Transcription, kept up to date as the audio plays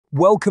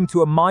Welcome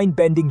to a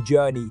mind-bending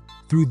journey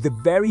through the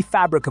very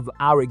fabric of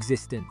our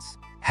existence.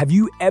 Have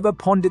you ever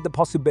pondered the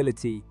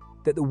possibility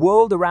that the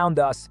world around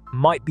us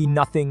might be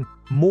nothing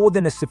more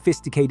than a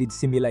sophisticated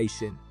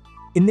simulation?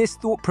 In this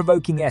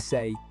thought-provoking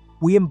essay,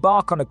 we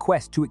embark on a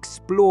quest to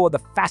explore the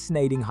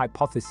fascinating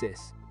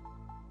hypothesis: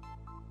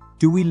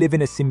 do we live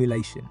in a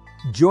simulation?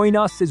 Join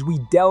us as we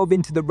delve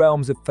into the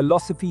realms of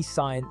philosophy,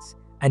 science,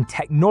 and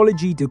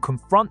technology to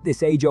confront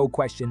this age-old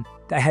question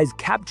that has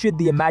captured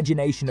the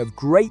imagination of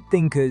great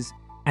thinkers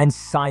and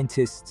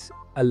scientists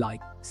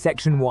alike.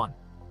 Section 1.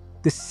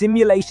 The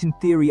simulation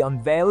theory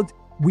unveiled.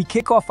 We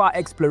kick off our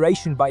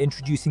exploration by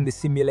introducing the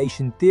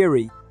simulation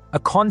theory, a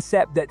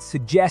concept that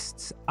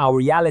suggests our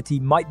reality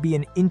might be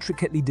an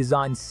intricately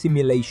designed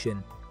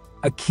simulation,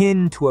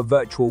 akin to a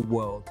virtual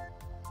world.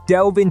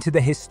 Delve into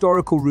the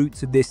historical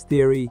roots of this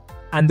theory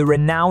and the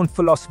renowned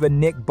philosopher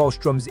Nick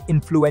Bostrom's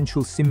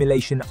influential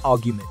simulation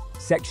argument.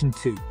 Section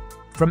 2.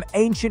 From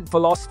ancient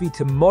philosophy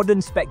to modern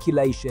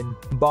speculation,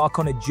 embark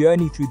on a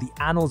journey through the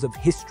annals of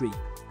history,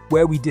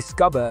 where we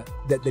discover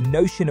that the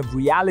notion of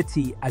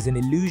reality as an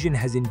illusion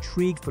has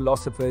intrigued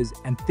philosophers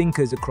and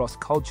thinkers across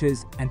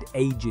cultures and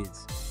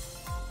ages.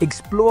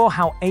 Explore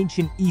how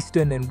ancient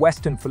Eastern and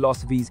Western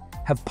philosophies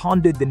have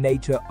pondered the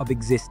nature of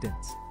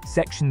existence.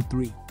 Section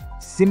 3.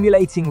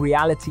 Simulating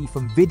reality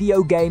from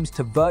video games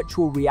to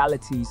virtual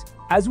realities.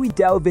 As we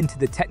delve into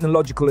the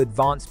technological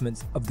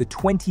advancements of the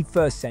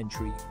 21st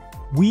century,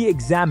 we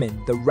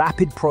examine the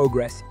rapid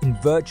progress in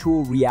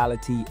virtual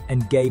reality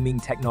and gaming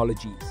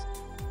technologies.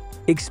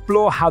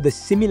 Explore how the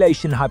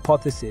simulation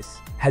hypothesis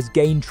has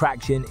gained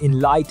traction in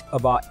light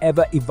of our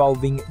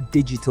ever-evolving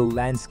digital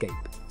landscape.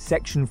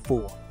 Section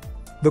 4.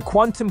 The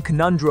quantum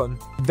conundrum.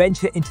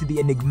 Venture into the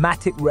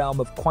enigmatic realm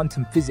of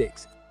quantum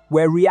physics,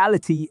 where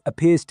reality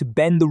appears to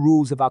bend the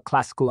rules of our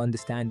classical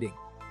understanding.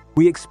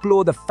 We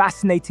explore the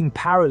fascinating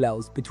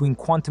parallels between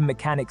quantum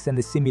mechanics and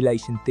the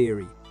simulation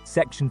theory.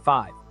 Section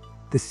 5.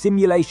 The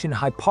simulation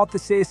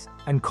hypothesis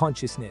and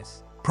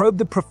consciousness. Probe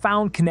the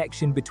profound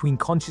connection between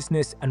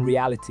consciousness and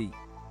reality.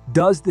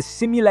 Does the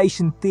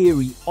simulation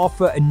theory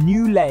offer a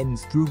new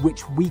lens through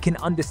which we can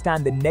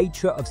understand the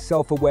nature of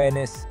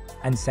self-awareness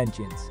and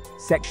sentience?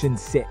 Section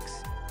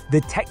 6.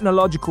 The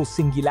technological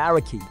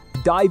singularity.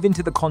 Dive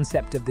into the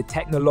concept of the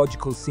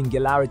technological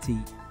singularity,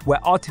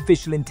 where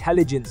artificial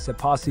intelligence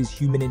surpasses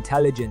human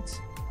intelligence,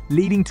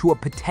 leading to a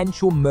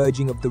potential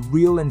merging of the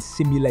real and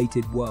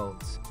simulated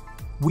worlds.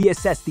 We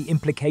assess the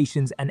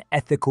implications and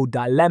ethical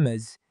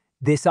dilemmas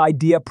this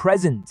idea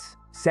presents.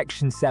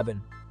 Section 7.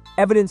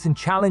 Evidence and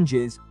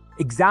challenges.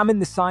 Examine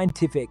the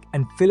scientific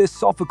and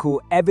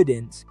philosophical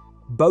evidence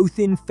both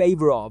in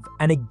favor of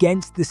and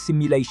against the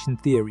simulation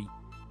theory.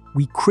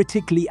 We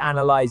critically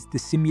analyze the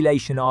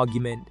simulation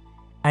argument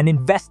and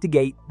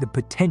investigate the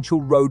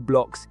potential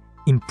roadblocks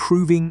in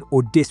proving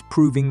or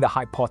disproving the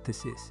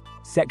hypothesis.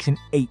 Section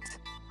 8.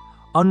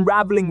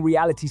 Unraveling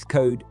reality's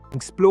code.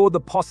 Explore the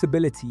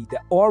possibility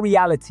that our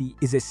reality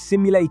is a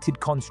simulated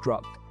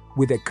construct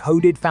with a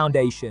coded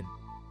foundation.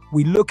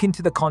 We look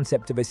into the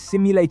concept of a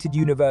simulated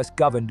universe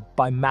governed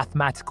by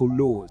mathematical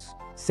laws.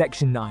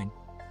 Section 9.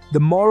 The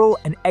moral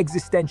and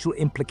existential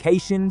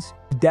implications.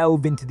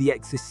 Delve into the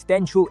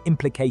existential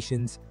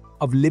implications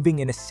of living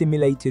in a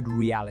simulated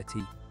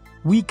reality.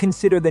 We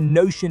consider the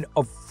notion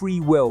of free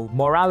will,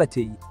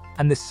 morality,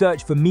 and the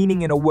search for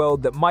meaning in a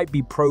world that might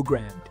be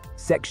programmed.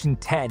 Section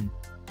 10.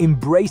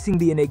 Embracing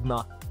the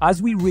enigma.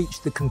 As we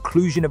reach the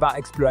conclusion of our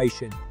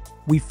exploration,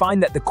 we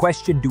find that the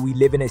question, do we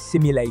live in a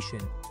simulation,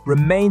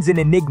 remains an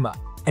enigma,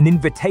 an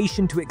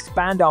invitation to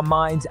expand our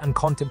minds and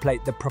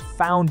contemplate the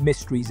profound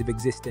mysteries of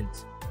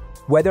existence.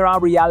 Whether our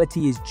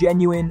reality is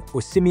genuine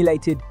or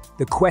simulated,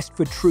 the quest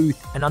for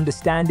truth and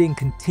understanding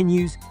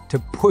continues to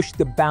push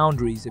the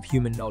boundaries of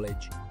human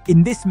knowledge.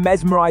 In this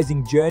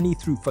mesmerizing journey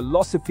through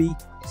philosophy,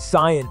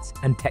 science,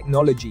 and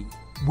technology,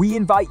 we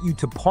invite you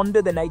to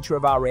ponder the nature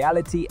of our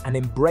reality and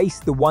embrace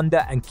the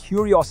wonder and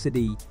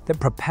curiosity that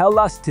propel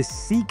us to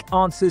seek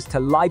answers to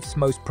life's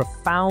most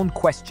profound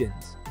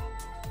questions.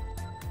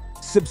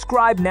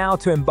 Subscribe now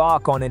to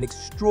embark on an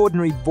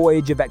extraordinary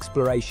voyage of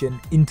exploration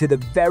into the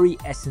very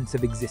essence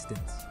of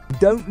existence.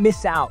 Don't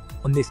miss out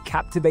on this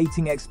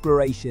captivating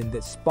exploration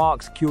that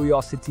sparks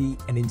curiosity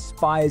and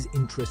inspires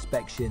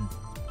introspection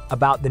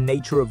about the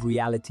nature of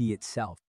reality itself.